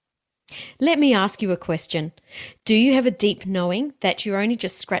Let me ask you a question. Do you have a deep knowing that you're only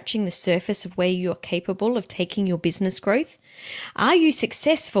just scratching the surface of where you're capable of taking your business growth? Are you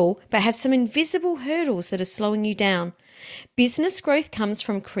successful but have some invisible hurdles that are slowing you down? Business growth comes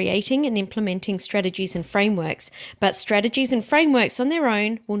from creating and implementing strategies and frameworks, but strategies and frameworks on their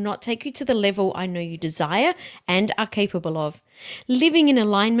own will not take you to the level I know you desire and are capable of. Living in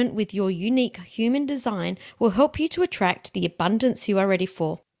alignment with your unique human design will help you to attract the abundance you are ready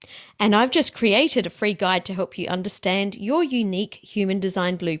for. And I've just created a free guide to help you understand your unique human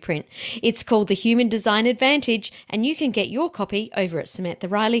design blueprint. It's called the Human Design Advantage, and you can get your copy over at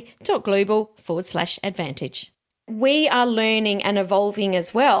SamanthaRiley.global/advantage. We are learning and evolving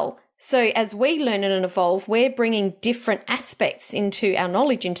as well. So as we learn and evolve, we're bringing different aspects into our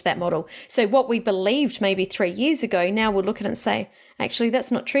knowledge into that model. So what we believed maybe 3 years ago, now we'll look at it and say, actually,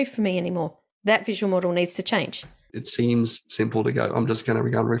 that's not true for me anymore. That visual model needs to change. It seems simple to go, I'm just going to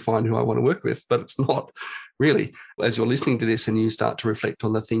go and refine who I want to work with, but it's not really. As you're listening to this and you start to reflect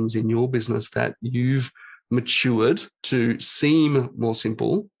on the things in your business that you've matured to seem more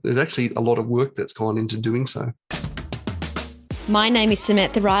simple, there's actually a lot of work that's gone into doing so. My name is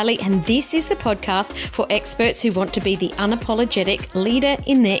Samantha Riley, and this is the podcast for experts who want to be the unapologetic leader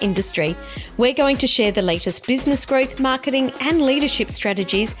in their industry. We're going to share the latest business growth, marketing, and leadership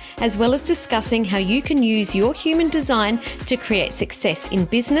strategies, as well as discussing how you can use your human design to create success in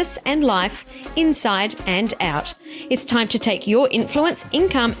business and life, inside and out. It's time to take your influence,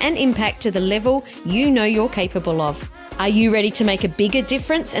 income, and impact to the level you know you're capable of. Are you ready to make a bigger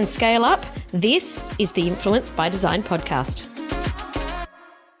difference and scale up? This is the Influence by Design podcast.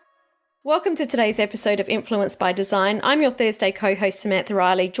 Welcome to today's episode of Influence by Design. I'm your Thursday co-host, Samantha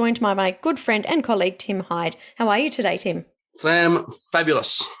Riley, joined by my good friend and colleague, Tim Hyde. How are you today, Tim? Sam,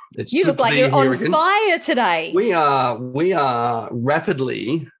 fabulous. You look like you're on fire today. We are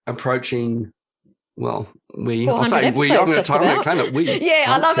rapidly approaching, well, I'm going to claim it, we. Yeah,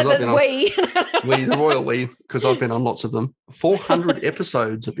 I love it that we. We, the royal we, because I've been on lots of them. 400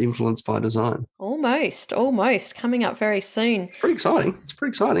 episodes of Influence by Design. Almost, coming up very soon. It's pretty exciting.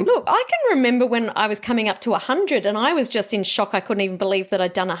 Look, I can remember when I was coming up to 100 and I was just in shock. I couldn't even believe that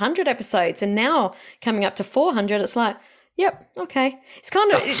I'd done 100 episodes. And now coming up to 400, it's like, yep, okay. It's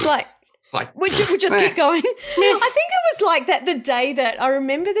like, we'll just keep going. I think it was like that I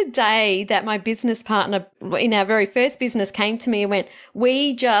remember the day that my business partner in our very first business came to me and went,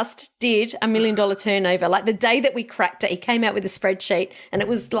 we just did $1 million turnover. Like the day that we cracked it, he came out with a spreadsheet and it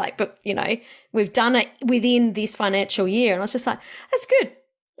was like, but we've done it within this financial year. And I was just like, that's good.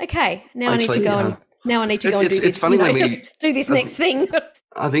 Okay. Now I need to go and do this. It's funny when we do this next thing.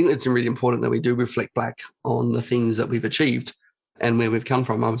 I think it's really important that we do reflect back on the things that we've achieved and where we've come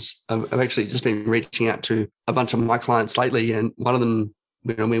from. I've actually just been reaching out to a bunch of my clients lately, and one of them,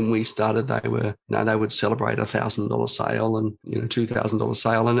 when we started, they would celebrate $1,000 sale and $2,000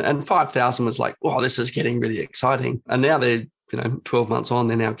 sale, and 5,000 was like, oh, this is getting really exciting. And now they're 12 months on,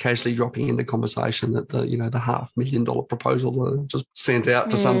 they're now casually dropping into conversation that the $500,000 proposal that just sent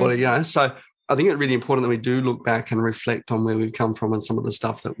out to somebody. So I think it's really important that we do look back and reflect on where we've come from and some of the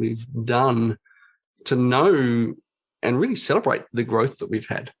stuff that we've done to know and really celebrate the growth that we've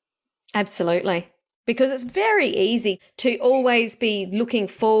had. Absolutely. Because it's very easy to always be looking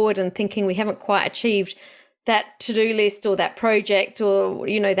forward and thinking we haven't quite achieved that to-do list or that project or,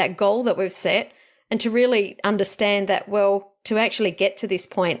 that goal that we've set, and to really understand that, well, to actually get to this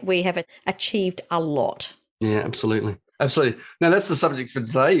point, we have achieved a lot. Yeah, absolutely. Absolutely. Now, that's the subject for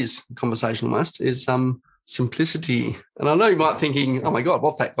today's conversation almost, is simplicity. And I know you might be thinking, oh my God,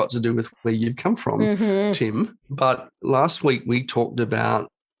 what's that got to do with where you've come from, Tim? But last week we talked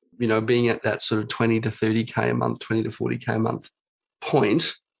about, being at that sort of 20 to 30K a month, 20 to 40K a month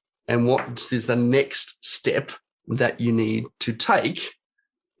point, and what is the next step that you need to take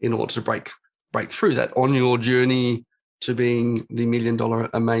in order to break through that on your journey to being the $1 million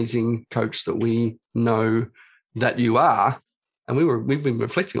amazing coach that we know that you are. And we've been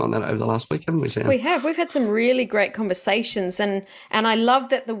reflecting on that over the last week, haven't we, Sam? We have. We've had some really great conversations, and I love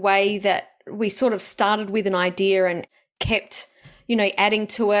that the way that we sort of started with an idea and kept, adding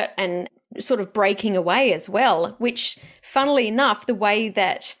to it and sort of breaking away as well, which, funnily enough, the way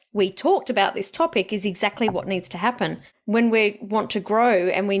that we talked about this topic is exactly what needs to happen. When we want to grow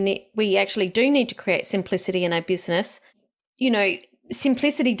and we actually do need to create simplicity in our business,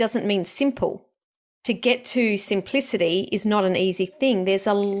 simplicity doesn't mean simple. to get to simplicity is not an easy thing. There's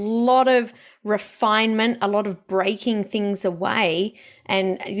a lot of refinement, a lot of breaking things away,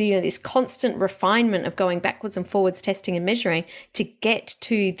 and this constant refinement of going backwards and forwards, testing and measuring to get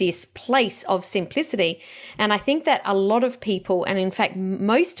to this place of simplicity. And I think that a lot of people, and in fact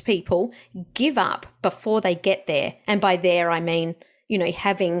most people, give up before they get there. And by there I mean,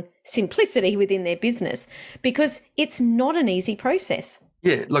 having simplicity within their business, because it's not an easy process.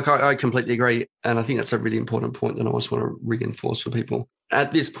 Yeah, look, I completely agree. And I think that's a really important point that I just want to reinforce for people.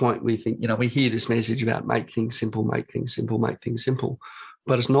 At this point, we think, we hear this message about make things simple, make things simple, make things simple.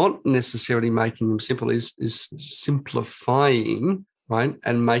 But it's not necessarily making them simple, is simplifying, right?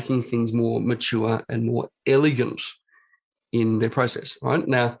 And making things more mature and more elegant in their process, right?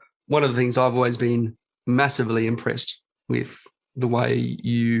 Now, one of the things I've always been massively impressed with the way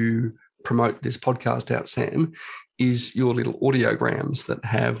you promote this podcast out, Sam, is your little audiograms that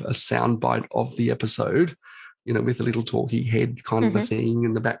have a soundbite of the episode, with a little talky head kind of a thing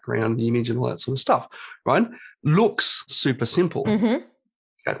in the background, the image and all that sort of stuff, right? Looks super simple.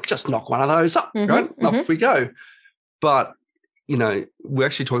 Just knock one of those up, right? Off we go. But, we're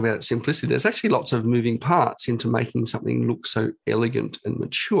actually talking about simplicity. There's actually lots of moving parts into making something look so elegant and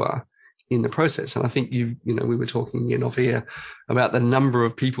mature in the process. And I think we were talking again off air about the number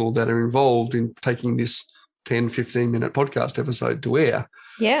of people that are involved in taking this 10, 15-minute podcast episode to air.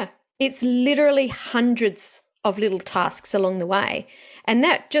 Yeah, it's literally hundreds of little tasks along the way. And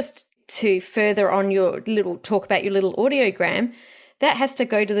that, just to further on your little talk about your little audiogram, that has to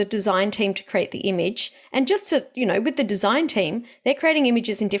go to the design team to create the image. And just to, with the design team, they're creating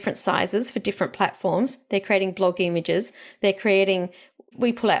images in different sizes for different platforms. They're creating blog images.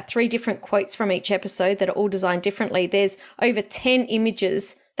 We pull out 3 different quotes from each episode that are all designed differently. There's over 10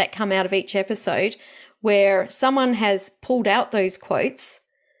 images that come out of each episode where someone has pulled out those quotes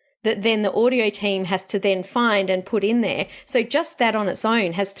that then the audio team has to then find and put in there. So just that on its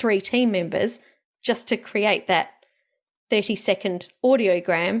own has 3 team members just to create that 30-second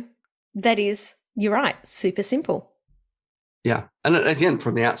audiogram that is, you're right, super simple. Yeah. And again,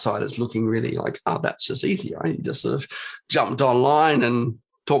 from the outside, it's looking really like, that's just easy, right? You just sort of jumped online and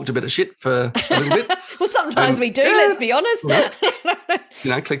talked a bit of shit for a little bit. Well, sometimes we do, let's be honest.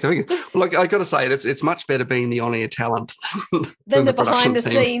 Click the finger. Well, I got to say, it's much better being the on-air talent than the behind the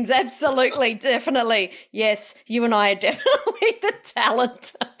scenes. Absolutely, definitely. Yes, you and I are definitely the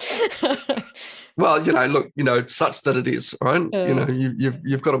talent. Well, look, such that it is, right?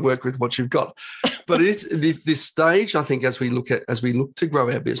 You've got to work with what you've got. But it's this stage, I think, as we look to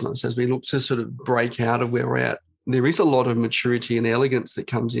grow our business, as we look to sort of break out of where we're at, there is a lot of maturity and elegance that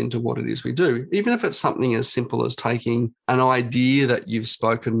comes into what it is we do, even if it's something as simple as taking an idea that you've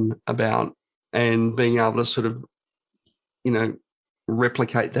spoken about and being able to sort of,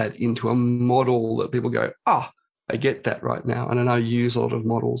 replicate that into a model that people go, I get that right now. And I know you use a lot of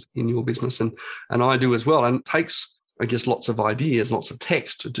models in your business, and I do as well. And it takes, I guess, lots of ideas, lots of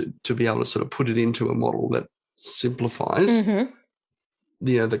text to be able to sort of put it into a model that simplifies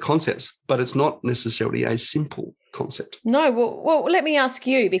the concepts, but it's not necessarily a simple concept. No, well, let me ask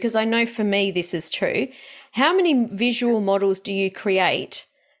you, because I know for me this is true. How many visual models do you create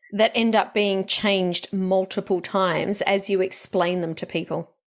that end up being changed multiple times as you explain them to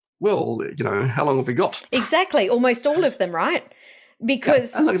people? Well, how long have we got? Exactly, almost all of them, right?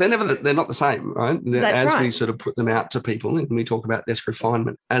 Because and look, they're not the same, right? That's right. We sort of put them out to people and we talk about desk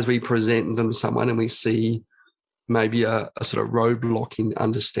refinement, as we present them to someone and we see maybe a sort of roadblock in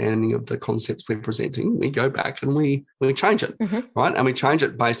understanding of the concepts we're presenting, we go back and we change it, right? And we change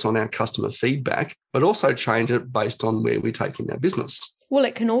it based on our customer feedback, but also change it based on where we're taking our business. Well,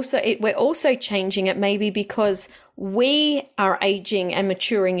 we're also changing it maybe because we are aging and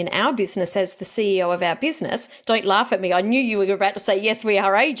maturing in our business as the CEO of our business. Don't laugh at me. I knew you were about to say, yes, we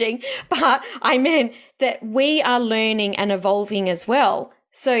are aging, but I meant that we are learning and evolving as well.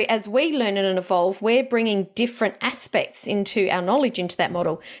 So as we learn and evolve, we're bringing different aspects into our knowledge into that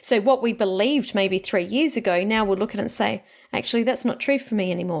model. So what we believed maybe 3 years ago, now we'll look at it and say, actually, that's not true for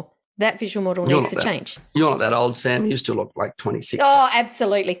me anymore. That visual model needs to change. You're not that old, Sam. You still look like 26. Oh,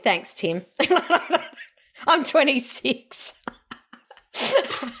 absolutely. Thanks, Tim. I'm 26.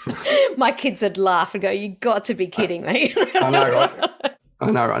 My kids would laugh and go, you got to be kidding me. I know,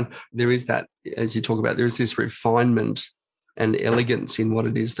 right? There is that, as you talk about, there is this refinement and elegance in what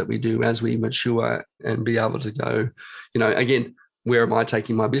it is that we do as we mature and be able to go, again, where am I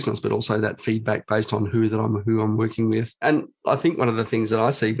taking my business, but also that feedback based on who I'm working with. And I think one of the things that I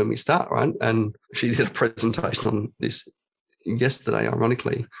see when we start, right, and she did a presentation on this yesterday,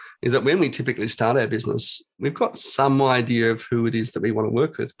 ironically, is that when we typically start our business, we've got some idea of who it is that we want to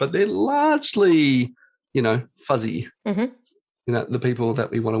work with, but they're largely, fuzzy. Mm-hmm. The people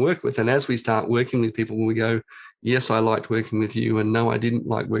that we want to work with. And as we start working with people, we go, yes, I liked working with you, and no, I didn't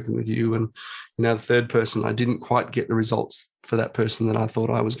like working with you. And, the third person, I didn't quite get the results for that person that I thought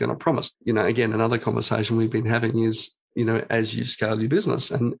I was going to promise. Again, another conversation we've been having is, as you scale your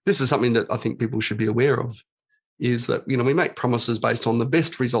business, and this is something that I think people should be aware of, is that, we make promises based on the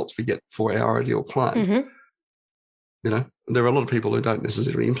best results we get for our ideal client. Mm-hmm. There are a lot of people who don't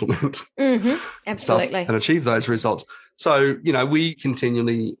necessarily implement Absolutely stuff and achieve those results. So, we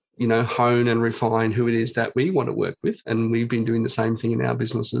continually, hone and refine who it is that we want to work with. And we've been doing the same thing in our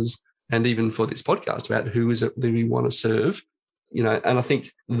businesses and even for this podcast about who is it that we want to serve, and I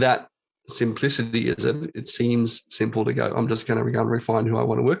think that simplicity is it seems simple to go, I'm just going to go and refine who I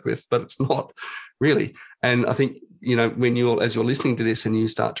want to work with, but it's not really. And I think, when as you're listening to this and you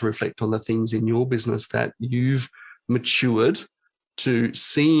start to reflect on the things in your business that you've matured to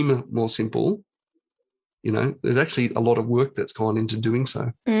seem more simple, there's actually a lot of work that's gone into doing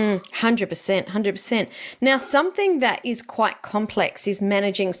so. 100%. Now, something that is quite complex is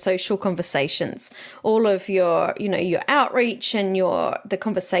managing social conversations. All of your, your outreach and the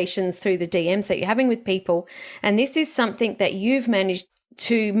conversations through the DMs that you're having with people. And this is something that you've managed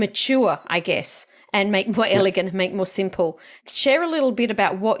to mature, I guess, and make more elegant, make more simple. Share a little bit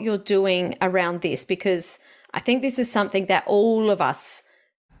about what you're doing around this, because I think this is something that all of us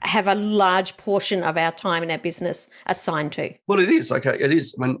have a large portion of our time in our business assigned to. Well, it is. Okay, it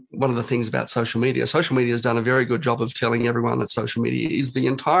is. One of the things about social media has done a very good job of telling everyone that social media is the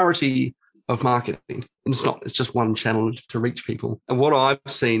entirety of marketing. And it's not. It's just one channel to reach people. And what I've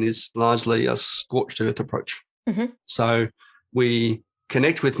seen is largely a scorched earth approach. Mm-hmm. So we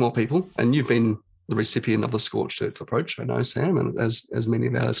connect with more people, and you've been the recipient of the scorched earth approach, I know, Sam, and as many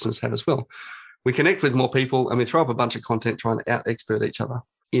of our listeners have as well. We connect with more people and we throw up a bunch of content trying to out-expert each other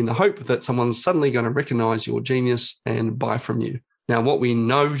in the hope that someone's suddenly going to recognize your genius and buy from you. Now, what we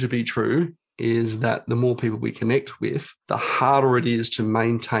know to be true is that the more people we connect with, the harder it is to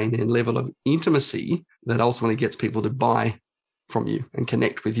maintain a level of intimacy that ultimately gets people to buy from you and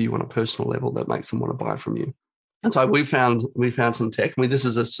connect with you on a personal level that makes them want to buy from you. And so we found some tech. This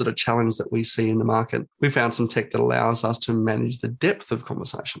is a sort of challenge that we see in the market. We found some tech that allows us to manage the depth of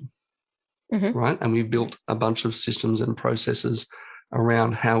conversation, right? And we built a bunch of systems and processes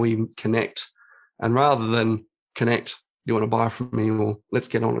around how we connect. And rather than connect, you want to buy from me, or let's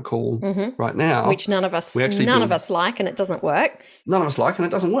get on a call right now. Which none of us like, and it doesn't work. None of us like, and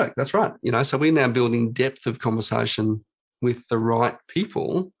it doesn't work. That's right. So we're now building depth of conversation with the right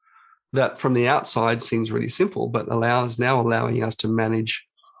people that from the outside seems really simple, but allowing us to manage,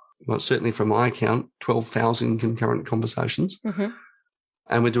 well, certainly from my account, 12,000 concurrent conversations.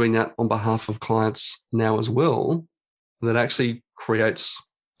 And we're doing that on behalf of clients now as well. That actually creates,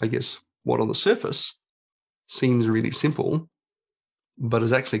 I guess, what on the surface seems really simple, but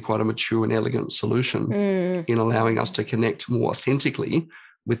is actually quite a mature and elegant solution in allowing us to connect more authentically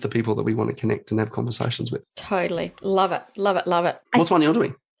with the people that we want to connect and have conversations with. Totally. Love it. What's one you're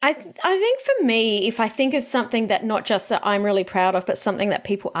doing? I think for me, if I think of something that not just that I'm really proud of, but something that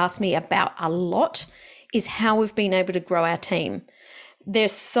people ask me about a lot, is how we've been able to grow our team.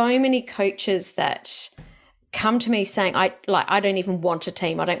 There's so many coaches that come to me saying, I don't even want a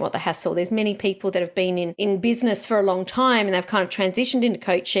team. I don't want the hassle. There's many people that have been in business for a long time and they've kind of transitioned into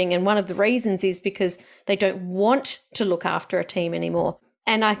coaching. And one of the reasons is because they don't want to look after a team anymore.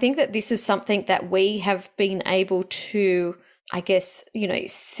 And I think that this is something that we have been able to, I guess,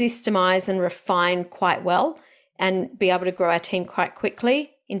 systemize and refine quite well and be able to grow our team quite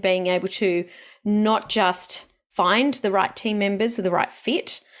quickly in being able to not just find the right team members or the right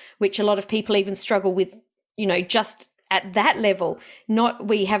fit, which a lot of people even struggle with, just at that level.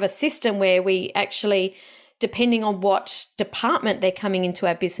 We have a system where we actually, depending on what department they're coming into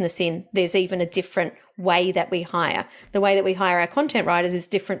our business in, there's even a different way that we hire. The way that we hire our content writers is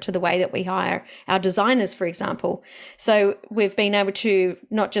different to the way that we hire our designers, for example. So we've been able to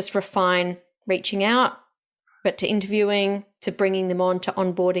not just refine reaching out, but to interviewing, to bringing them on, to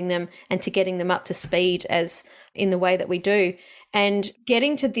onboarding them, and to getting them up to speed as in the way that we do. And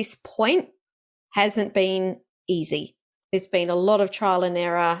getting to this point hasn't been easy. There's been a lot of trial and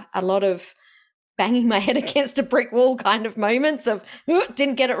error, a lot of banging my head against a brick wall kind of moments of,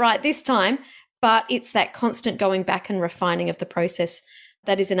 didn't get it right this time. But it's that constant going back and refining of the process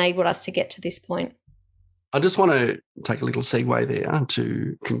that has enabled us to get to this point. I just want to take a little segue there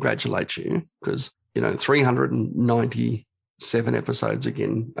to congratulate you because, 397 episodes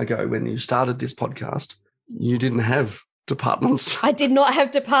ago when you started this podcast, you didn't have departments. I did not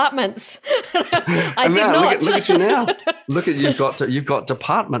have departments. I did now, not. Look at you now. Look at you've got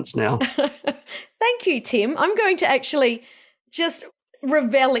departments now. Thank you, Tim. I'm going to actually just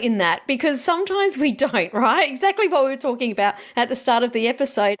revel in that because sometimes we don't, right? Exactly what we were talking about at the start of the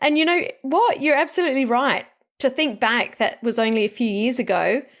episode. And you know what? You're absolutely right. To think back, that was only a few years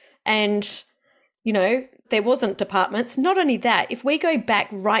ago and, you know, there wasn't departments. Not only that, if we go back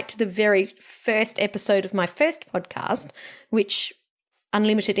right to the very first episode of my first podcast, which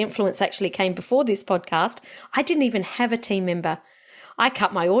Unlimited Influence actually came before this podcast, I didn't even have a team member. I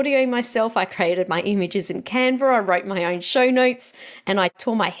cut my audio myself. I created my images in Canva. I wrote my own show notes and I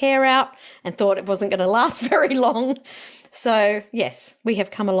tore my hair out and thought it wasn't going to last very long. So yes, we have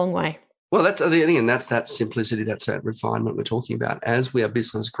come a long way. Well, that's that simplicity, that's that refinement we're talking about. As our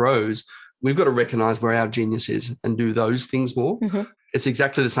business grows, we've got to recognize where our genius is and do those things more. Mm-hmm. It's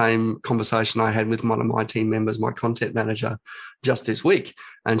exactly the same conversation I had with one of my team members, my content manager, just this week.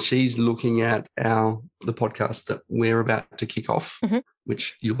 And she's looking at the podcast that we're about to kick off, mm-hmm.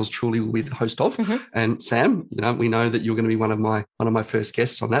 which yours truly will be the host of. Mm-hmm. And Sam, you know, we know that you're going to be one of my first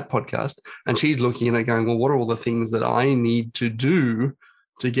guests on that podcast. And she's looking at it going, well, what are all the things that I need to do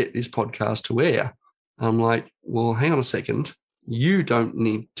to get this podcast to air? I'm like, well, hang on a second. You don't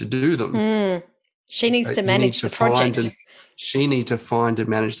need to do them. She needs to manage the project. She needs to find and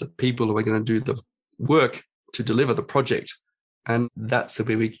manage the people who are going to do the work to deliver the project. And that's the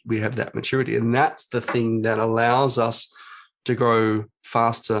way we have that maturity. And that's the thing that allows us to grow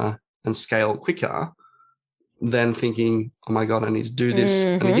faster and scale quicker than thinking, oh my God, I need to do this.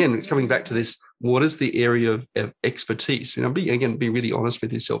 Mm-hmm. And again, it's coming back to this, what is the area of expertise? You know, be really honest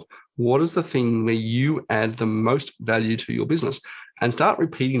with yourself. What is the thing where you add the most value to your business? And start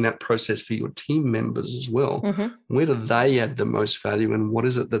repeating that process for your team members as well. Mm-hmm. Where do they add the most value and what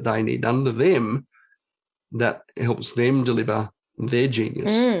is it that they need under them that helps them deliver their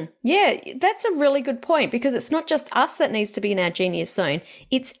genius? Yeah, that's a really good point because it's not just us that needs to be in our genius zone.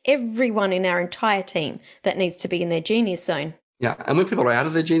 It's everyone in our entire team that needs to be in their genius zone. Yeah, and when people are out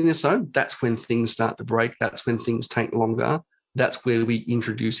of their genius zone, that's when things start to break. That's when things take longer. That's where we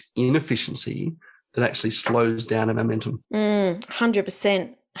introduce inefficiency that actually slows down our momentum.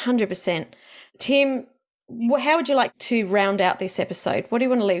 100%. Tim, how would you like to round out this episode? What do you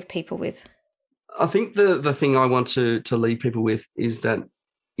want to leave people with? I think the thing I want to leave people with is that,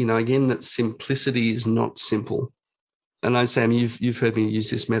 you know, again, that simplicity is not simple. And I know, Sam, you've heard me use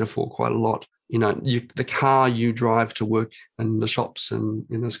this metaphor quite a lot. You know, the car you drive to work and the shops and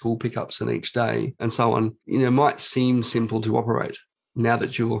in the school pickups and each day and so on, you know, might seem simple to operate now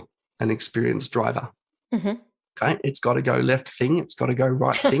that you're an experienced driver. Mm-hmm. Okay, it's got to go left thing, it's got to go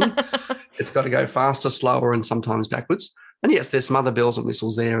right thing, it's got to go faster, slower, and sometimes backwards. And yes, there's some other bells and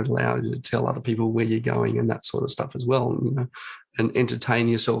whistles there that allow you to tell other people where you're going and that sort of stuff as well, you know, and entertain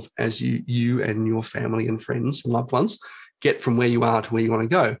yourself as you and your family and friends and loved ones get from where you are to where you want to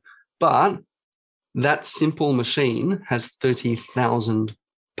go. But that simple machine has 30,000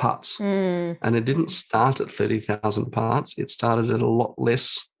 parts. And it didn't start at 30,000 parts. It started at a lot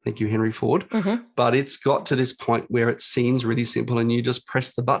less. Thank you, Henry Ford. Mm-hmm. But it's got to this point where it seems really simple and you just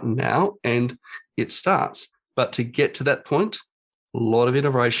press the button now and it starts. But to get to that point, a lot of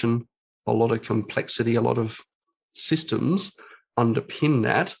iteration, a lot of complexity, a lot of systems underpin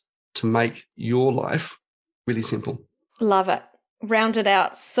that to make your life really simple. Love it. Rounded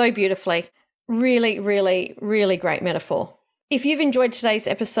out so beautifully. Really, really, really great metaphor. If you've enjoyed today's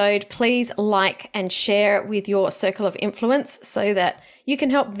episode, please like and share with your circle of influence so that you can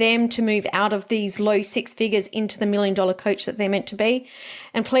help them to move out of these low six figures into the $1 million coach that they're meant to be.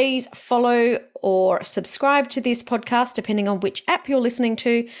 And please follow or subscribe to this podcast, depending on which app you're listening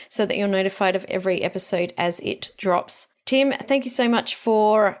to, so that you're notified of every episode as it drops. Tim, thank you so much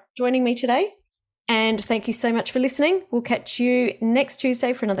for joining me today. And thank you so much for listening. We'll catch you next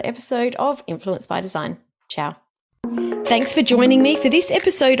Tuesday for another episode of Influence by Design. Ciao. Thanks for joining me for this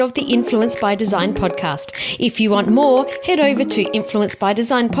episode of the Influence by Design podcast. If you want more, head over to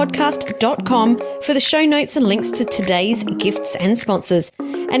influencebydesignpodcast.com for the show notes and links to today's gifts and sponsors.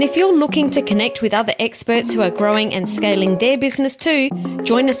 And if you're looking to connect with other experts who are growing and scaling their business too,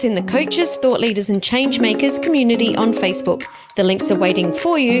 join us in the Coaches, Thought Leaders and Change Makers community on Facebook. The links are waiting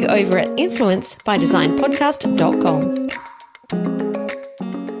for you over at influencebydesignpodcast.com.